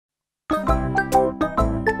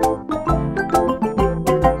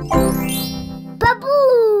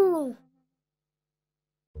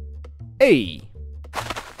A.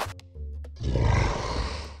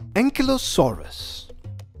 Ankylosaurus.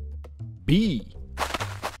 B.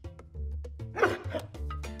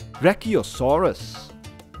 Brachiosaurus.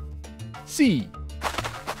 C.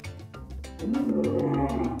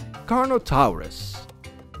 Carnotaurus.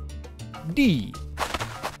 D.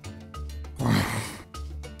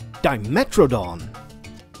 Dimetrodon.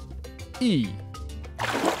 E.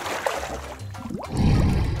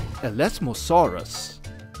 Elasmosaurus.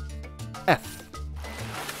 F.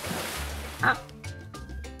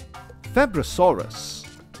 Fabrosaurus.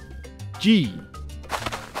 G.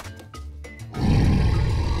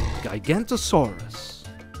 Gigantosaurus.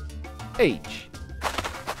 H.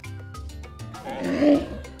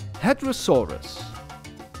 Hadrosaurus.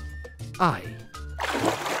 I.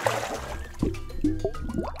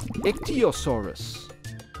 Ichthyosaurus.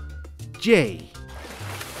 J.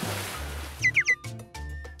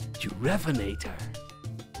 Urevanator.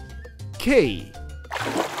 K.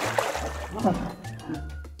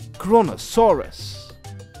 Chronosaurus.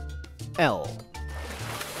 L.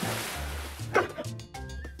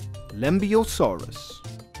 Lembiosaurus.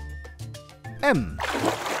 M.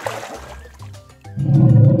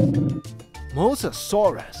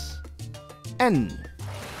 Mosasaurus. N.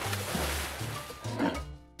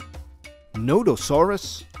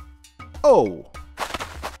 Nodosaurus. O.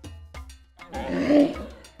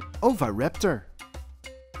 Oviraptor.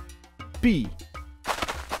 P.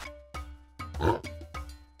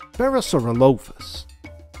 Parasaurolophus.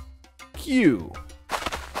 Q.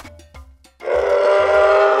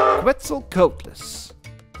 Quetzalcoatlus.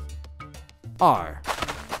 R.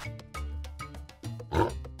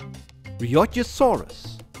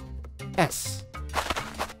 Rheotosaurus. S.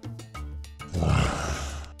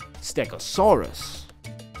 Stegosaurus.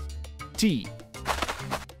 T.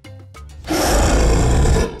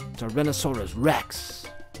 Tyrannosaurus Rex.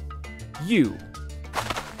 U.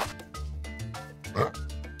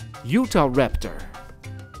 Utahraptor.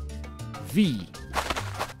 V.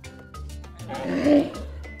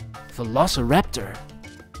 Velociraptor.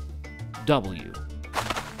 W.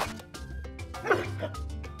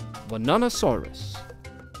 Venenosaurus.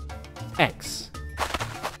 X.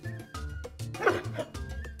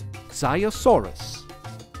 Xiosaurus.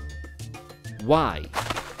 Y.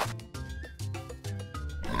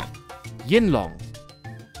 Yinlong.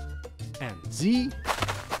 And Z.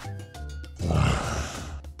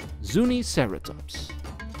 Zuniceratops.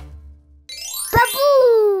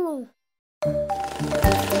 Baboo!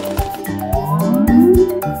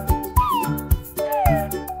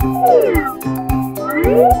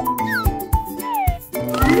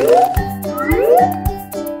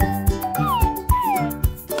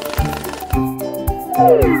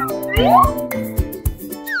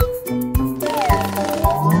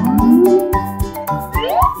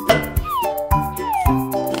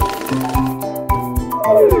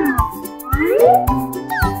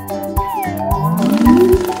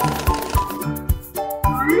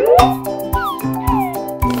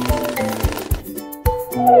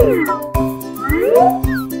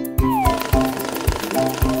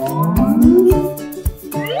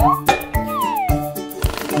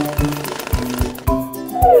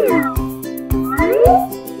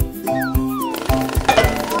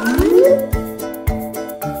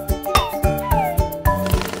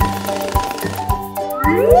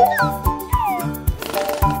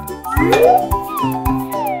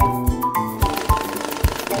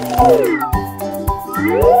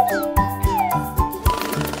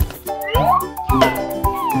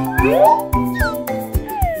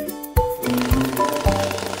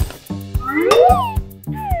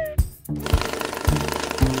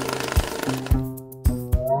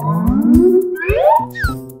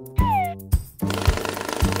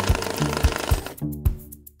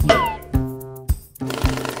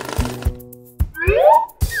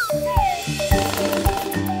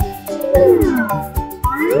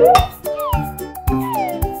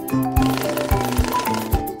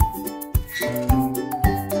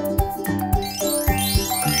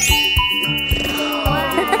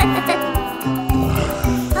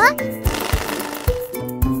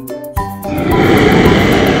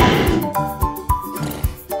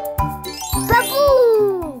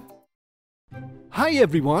 Hi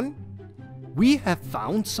everyone! We have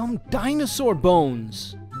found some dinosaur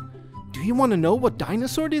bones. Do you want to know what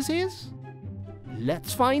dinosaur this is?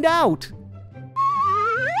 Let's find out!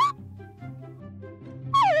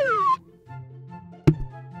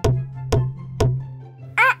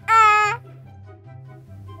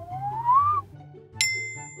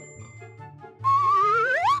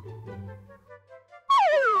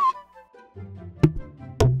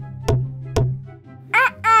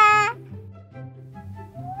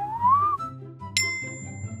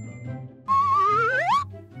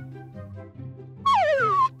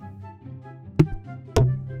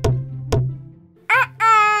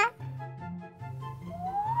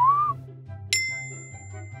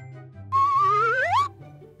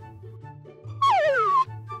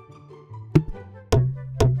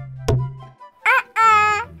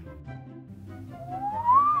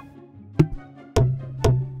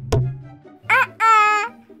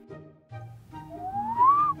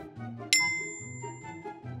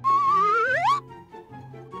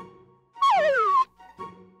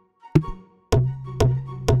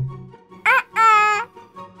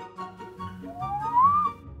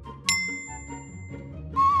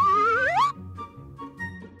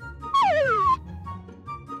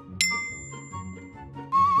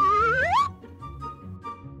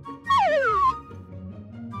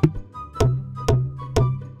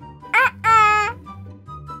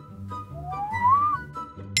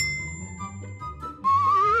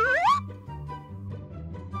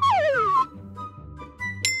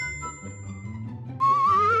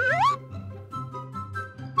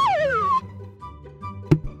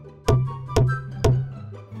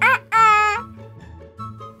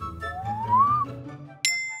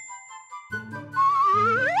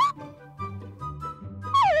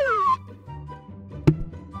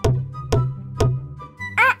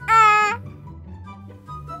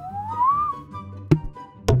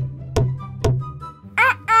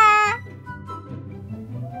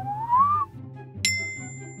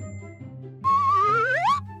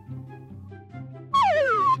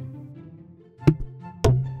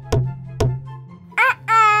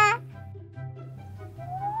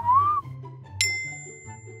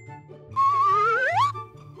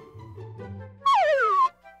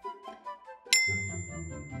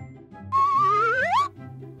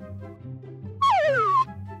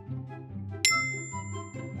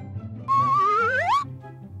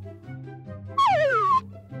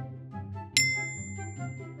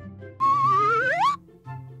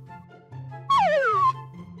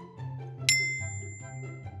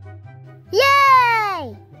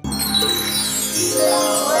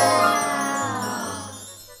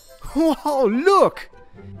 Oh, look!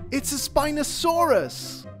 It's a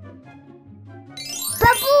Spinosaurus!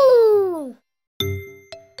 Baboo!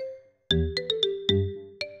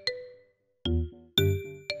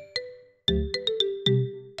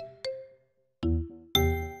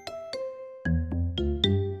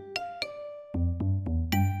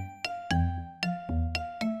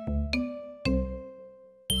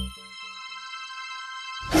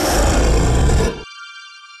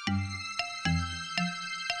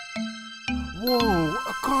 Whoa,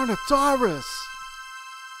 a Carnotaurus!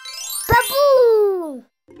 Baboo!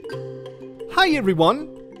 Hi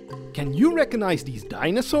everyone! Can you recognize these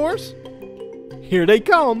dinosaurs? Here they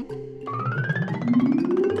come!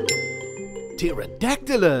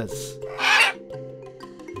 Pterodactylus!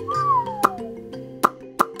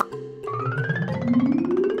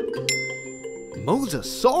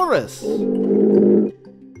 Mosasaurus!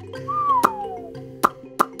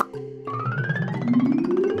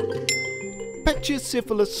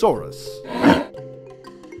 Pachycephalosaurus!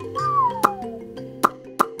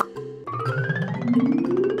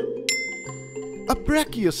 A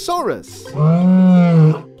Brachiosaurus!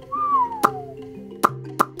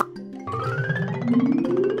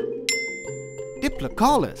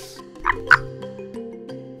 Diplocaulus!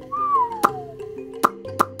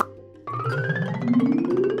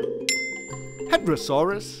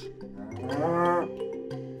 Hadrosaurus!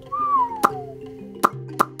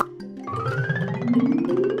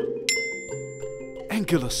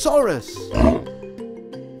 Ankylosaurus!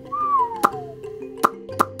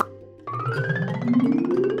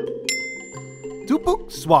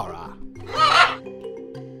 Tupuxwara!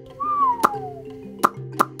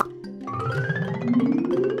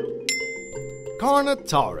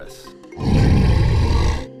 Carnotaurus!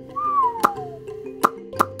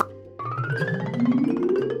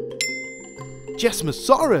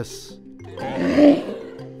 Jesmosaurus!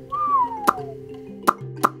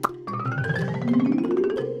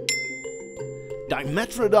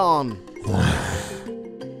 Dimetrodon!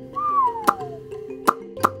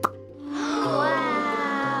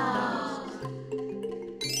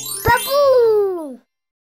 Baboo!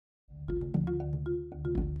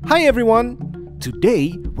 Hi everyone!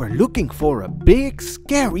 Today we're looking for a big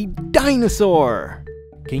scary dinosaur!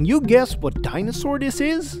 Can you guess what dinosaur this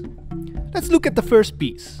is? Let's look at the first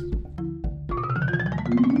piece.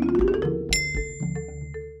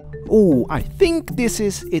 Oh, I think this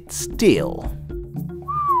is its tail.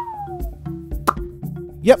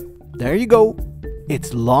 Yep, there you go.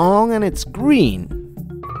 It's long and it's green.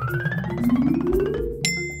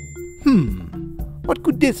 What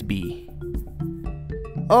could this be?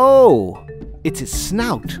 Oh, it's his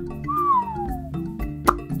snout.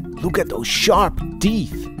 Look at those sharp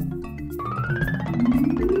teeth.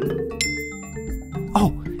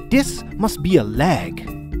 Oh, this must be a leg.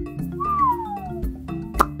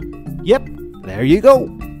 Yep, there you go.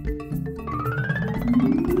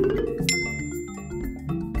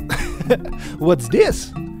 What's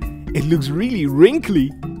this? It looks really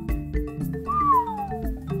wrinkly.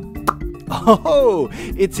 Oh,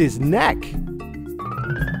 it's his neck.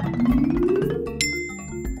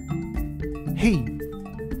 Hey,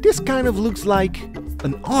 this kind of looks like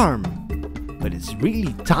an arm, but it's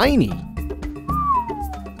really tiny.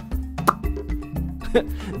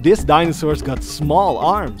 This dinosaur's got small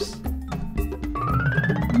arms.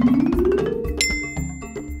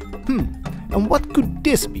 And what could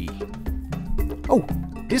this be? Oh,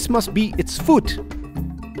 this must be its foot.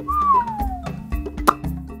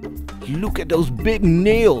 Look at those big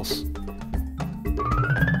nails.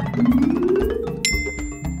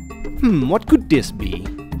 What could this be?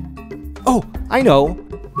 Oh, I know.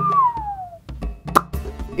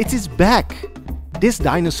 It's his back. This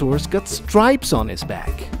dinosaur's got stripes on his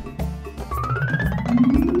back.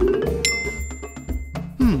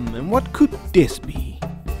 And what could this be?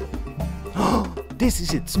 Oh, this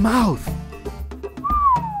is its mouth.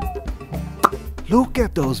 Look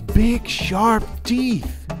at those big sharp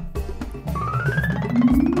teeth.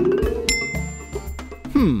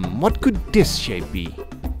 What could this shape be?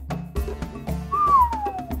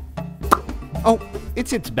 Oh,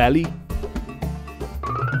 it's its belly.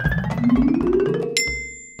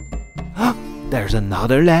 There's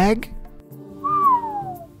another leg.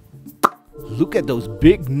 Look at those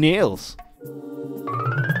big nails.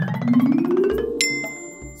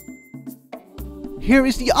 Here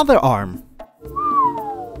is the other arm.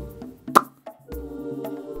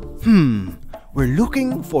 We're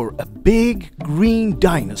looking for a big green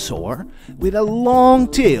dinosaur with a long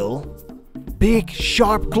tail, big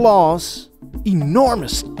sharp claws,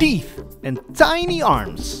 enormous teeth, and tiny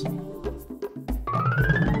arms.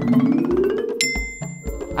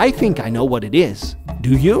 I think I know what it is.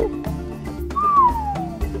 Do you?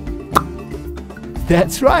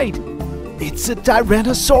 That's right. It's a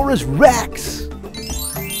Tyrannosaurus Rex.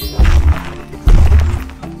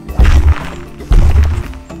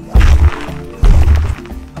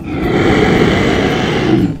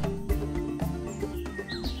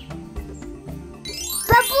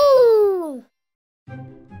 Baboo!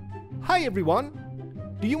 Hi everyone.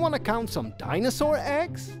 Do you want to count some dinosaur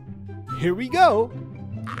eggs? Here we go.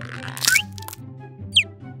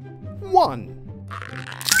 1,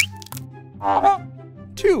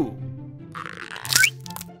 2,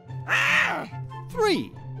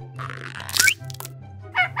 3,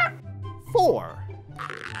 4,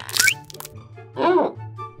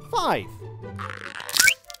 5,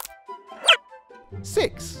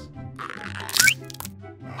 6,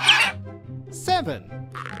 7,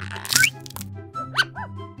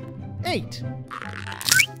 8,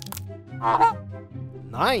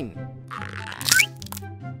 9,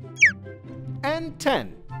 and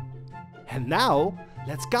 10. And now,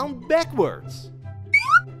 let's count backwards.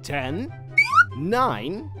 10,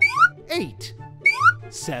 9, 8,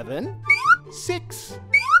 7, 6,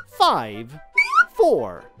 5,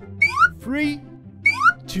 4, 3,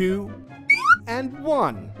 2, and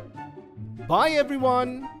 1. Bye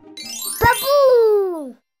everyone!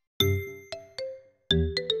 Baboo!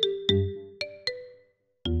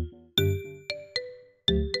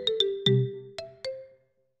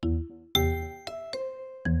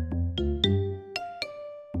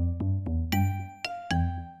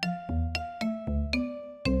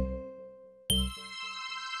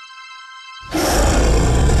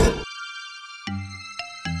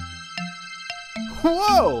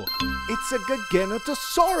 Whoa! It's a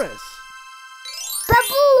Giganotosaurus!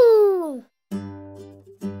 Baboo!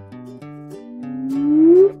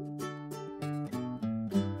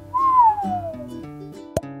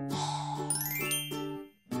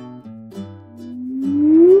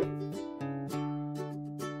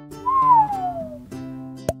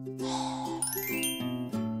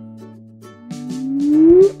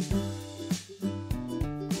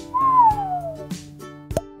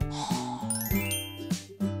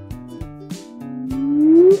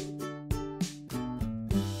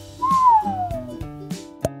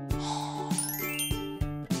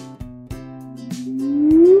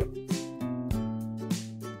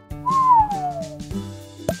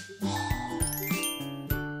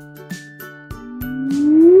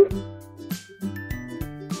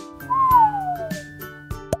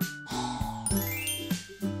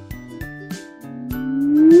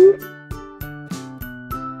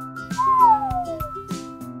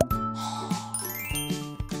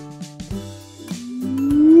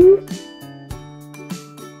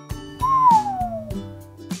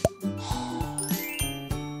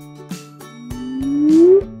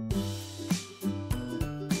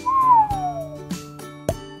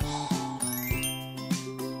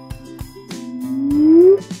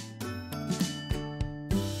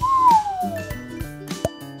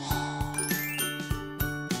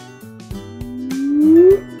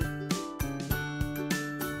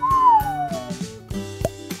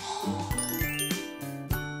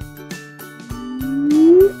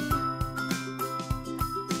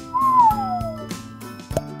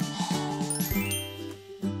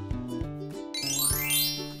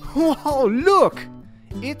 Wow, look!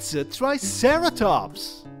 It's a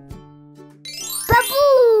Triceratops!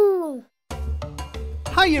 Baboo!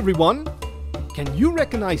 Hi everyone! Can you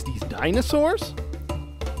recognize these dinosaurs?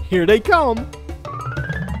 Here they come!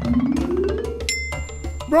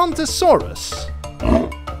 Brontosaurus,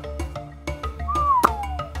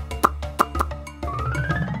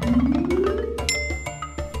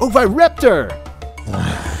 Oviraptor,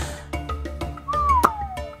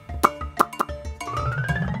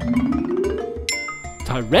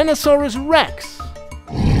 Tyrannosaurus Rex,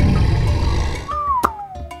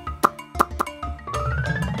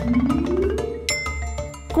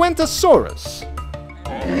 Quintosaurus,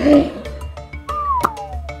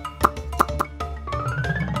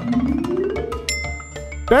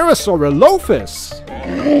 Parasaurolophus,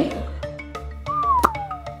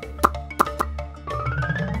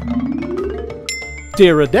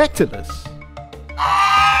 Pterodactylus,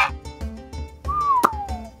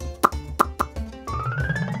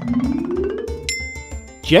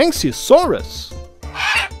 Janxiosaurus,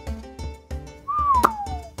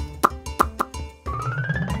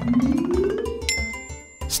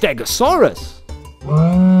 Stegosaurus,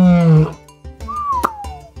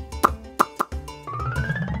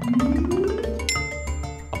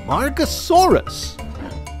 Amargasaurus,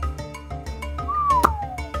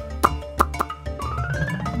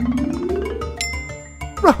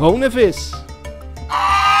 Kronevis.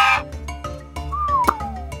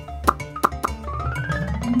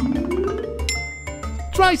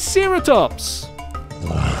 Triceratops.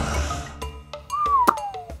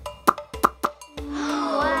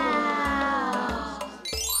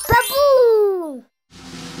 Baboo!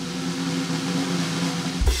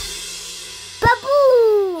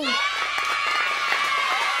 Baboo! Baboo!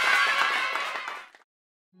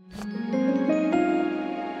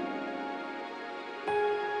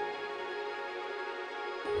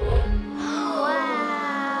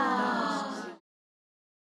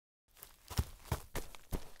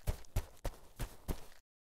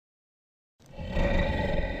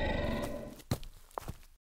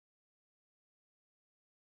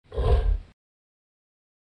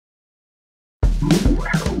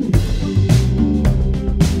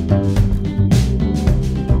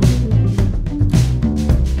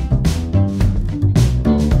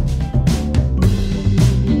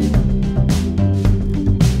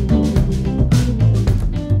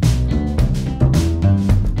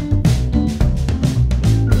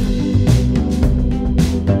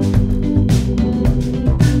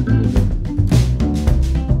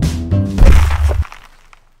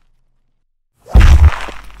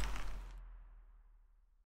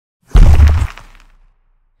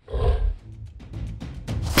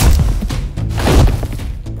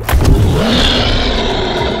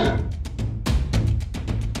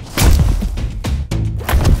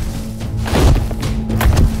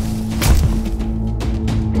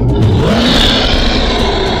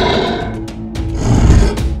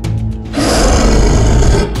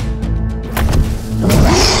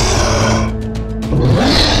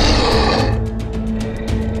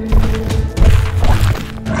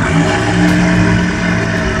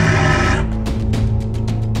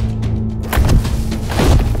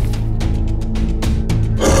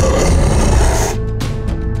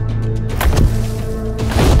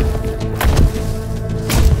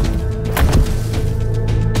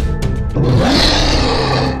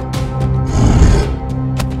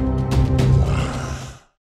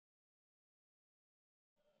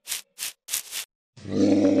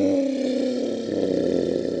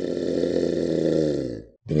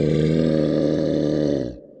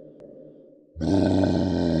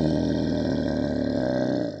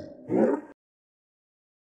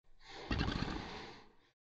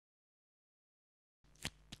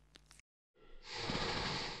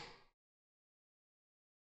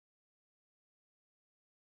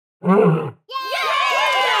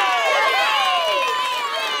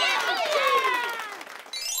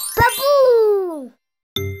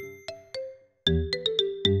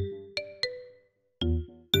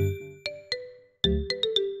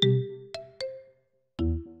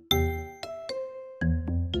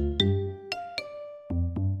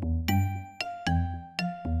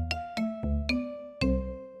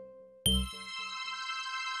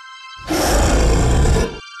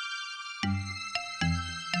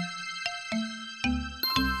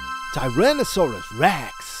 Tyrannosaurus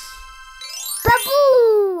Rex.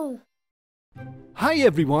 Baboo! Hi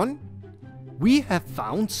everyone! We have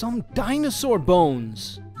found some dinosaur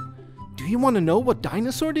bones. Do you want to know what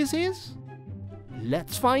dinosaur this is?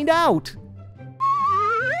 Let's find out!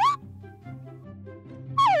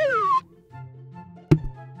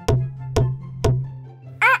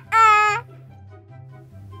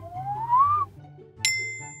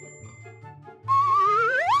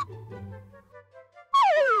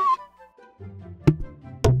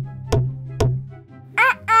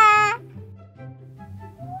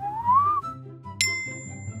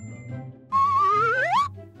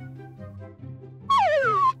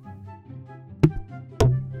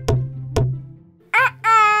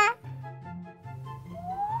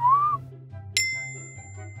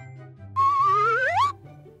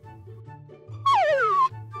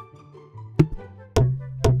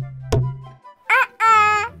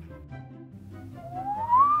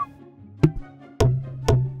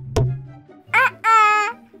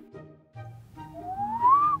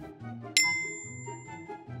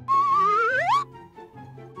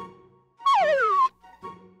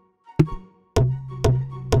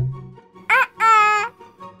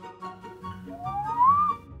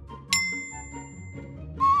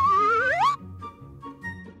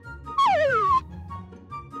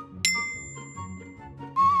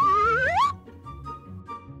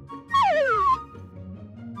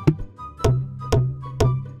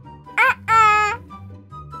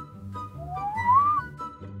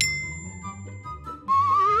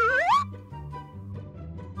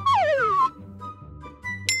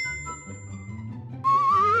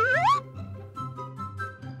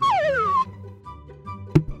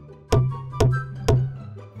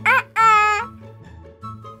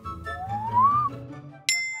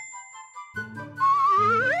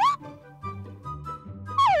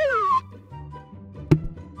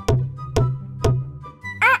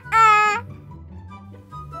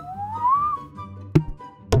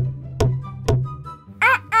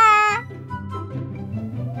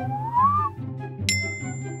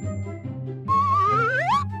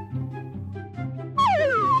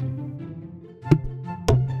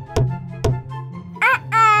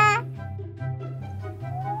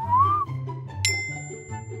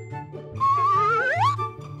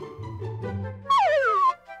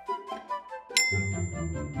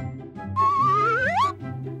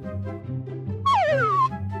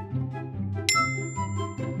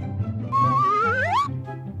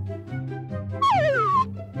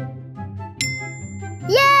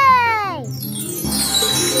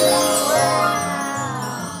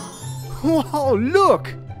 Oh,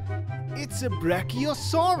 look! It's a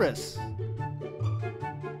Brachiosaurus.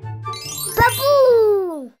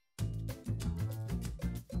 Baboo!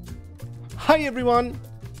 Hi everyone!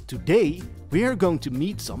 Today we are going to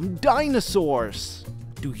meet some dinosaurs.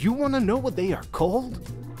 Do you want to know what they are called?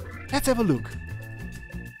 Let's have a look.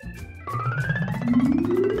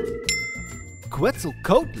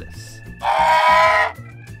 Quetzalcoatlus.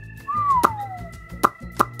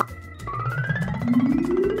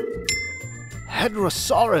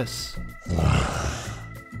 Hadrosaurus.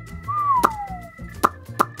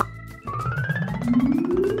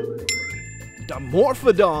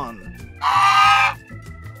 Dimorphodon.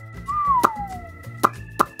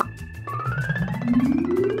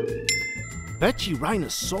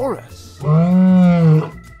 Pachyrhinosaurus.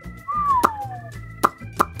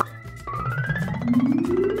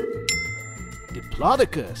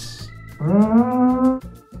 Diplodocus.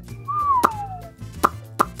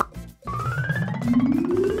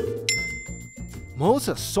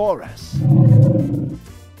 Mosasaurus.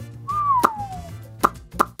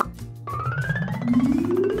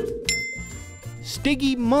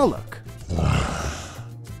 Stygimoloch.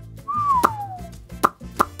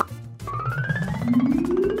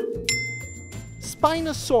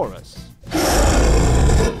 Spinosaurus.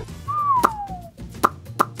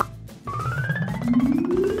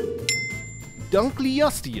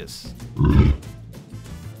 Dunkleosteus.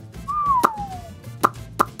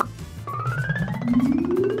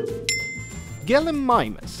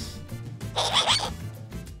 Gallimimus.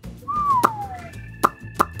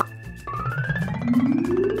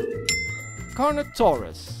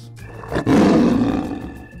 Carnotaurus.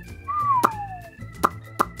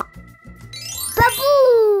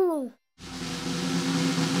 Baboo!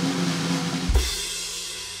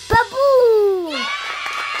 Baboo!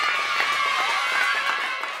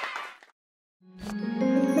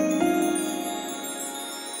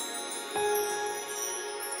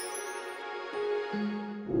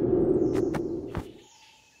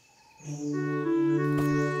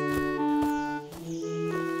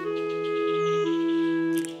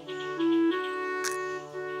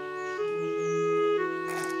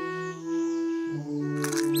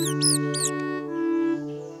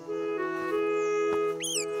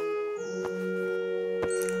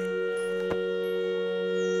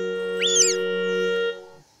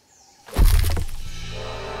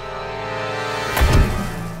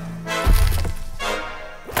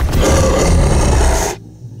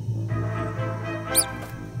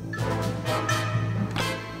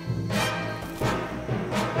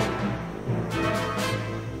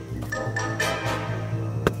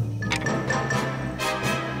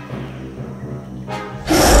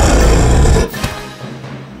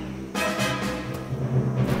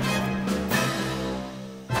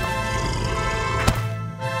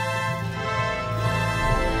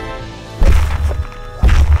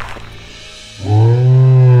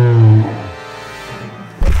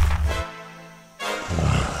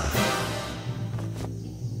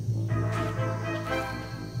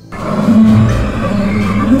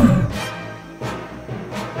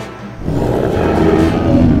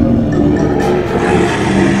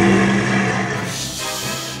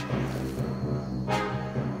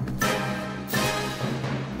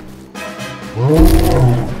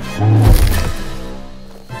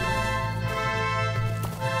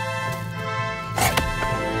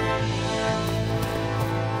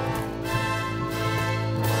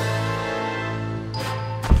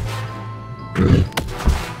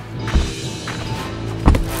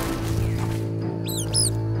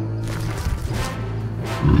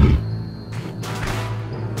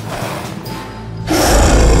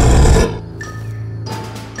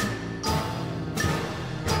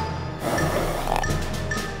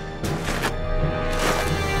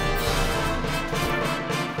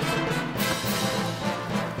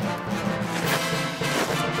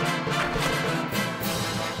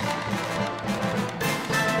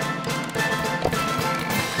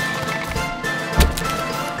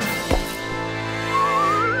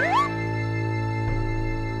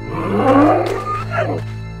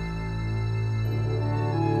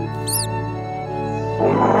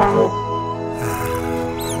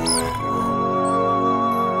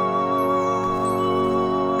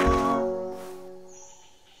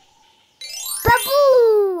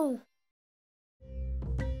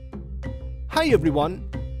 Hi everyone!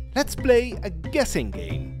 Let's play a guessing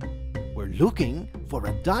game. We're looking for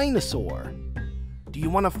a dinosaur. Do you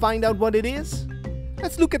want to find out what it is?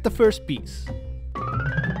 Let's look at the first piece.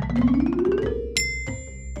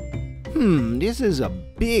 This is a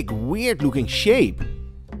big, weird looking shape.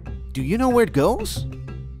 Do you know where it goes?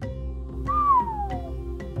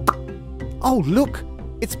 Oh, look!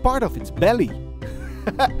 It's part of its belly.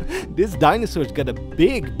 This dinosaur's got a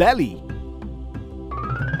big belly.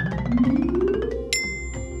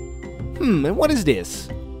 And what is this?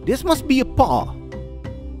 This must be a paw.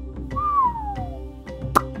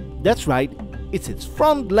 That's right, it's its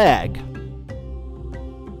front leg.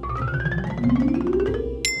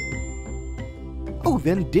 Oh,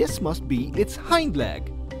 then this must be its hind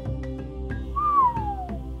leg.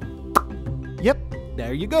 Yep,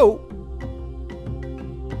 there you go.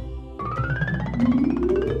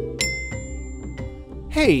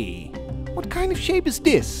 Hey, what kind of shape is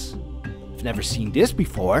this? I've never seen this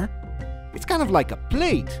before. It's kind of like a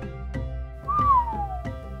plate.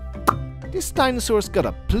 This dinosaur's got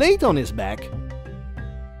a plate on his back.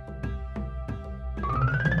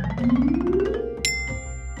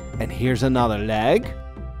 And here's another leg.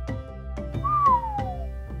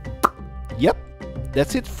 Yep,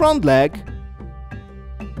 that's its front leg.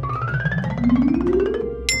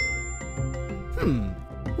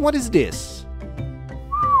 What is this?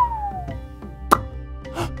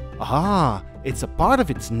 Ah, it's a part of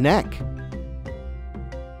its neck.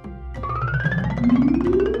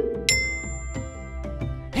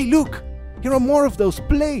 Hey, look! Here are more of those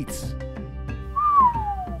plates.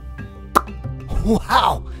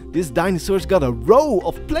 Wow! This dinosaur's got a row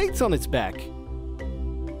of plates on its back.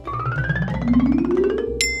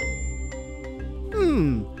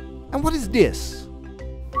 And what is this?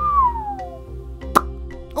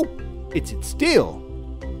 Oh, it's its tail.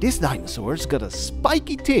 This dinosaur's got a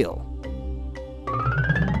spiky tail.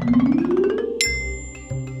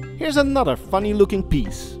 Here's another funny looking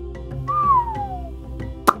piece.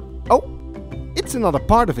 Oh, it's another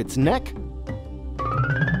part of its neck.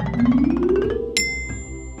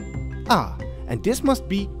 Ah, and this must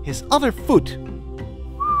be his other foot.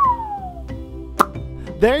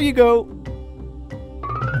 There you go.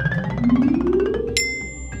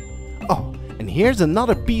 Oh, and here's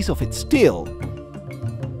another piece of its tail.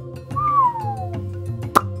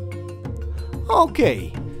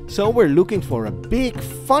 Okay, so we're looking for a big,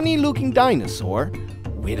 funny looking dinosaur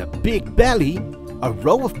with a big belly, a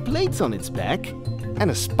row of plates on its back, and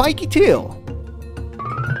a spiky tail.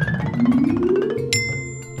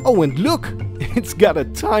 Oh, and look, it's got a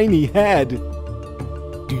tiny head.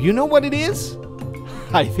 Do you know what it is?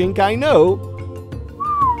 I think I know.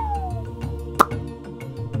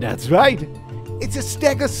 That's right, it's a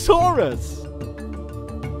Stegosaurus.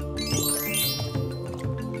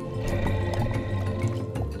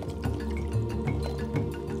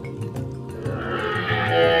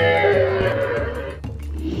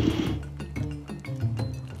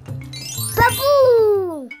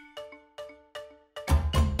 Baboo!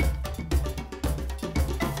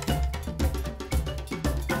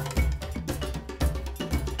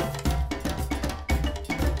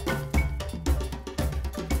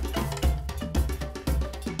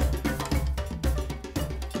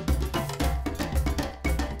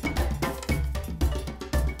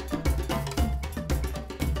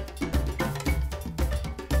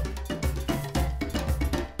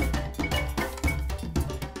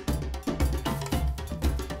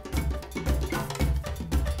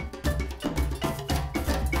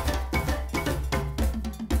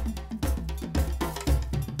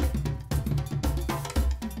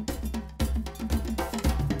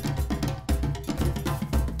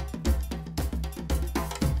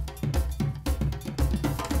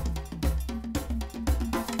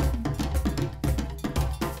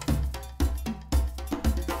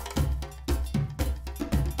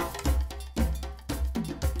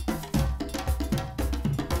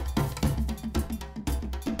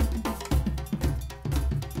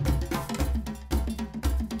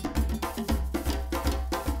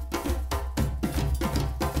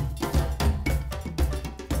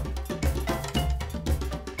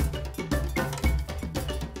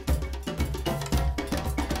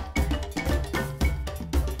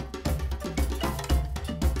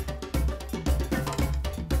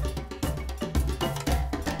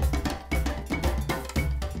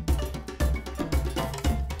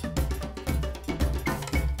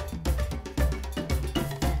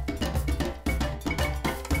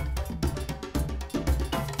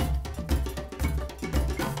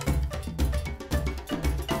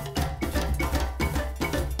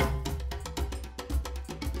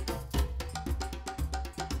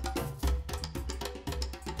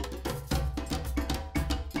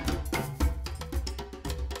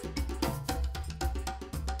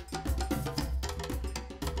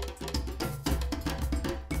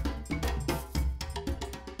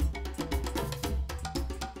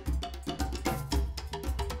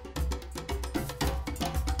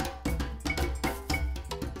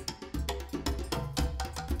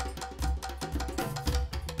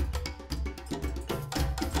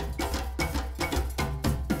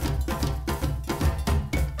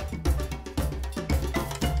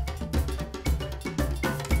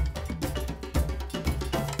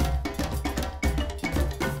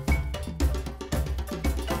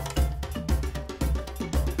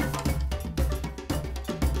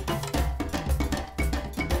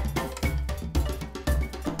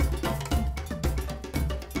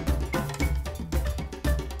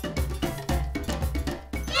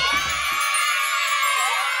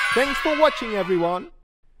 Thanks for watching, everyone.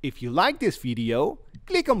 If you like this video,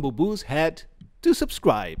 click on Baboo's head to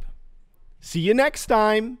subscribe. See you next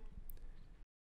time.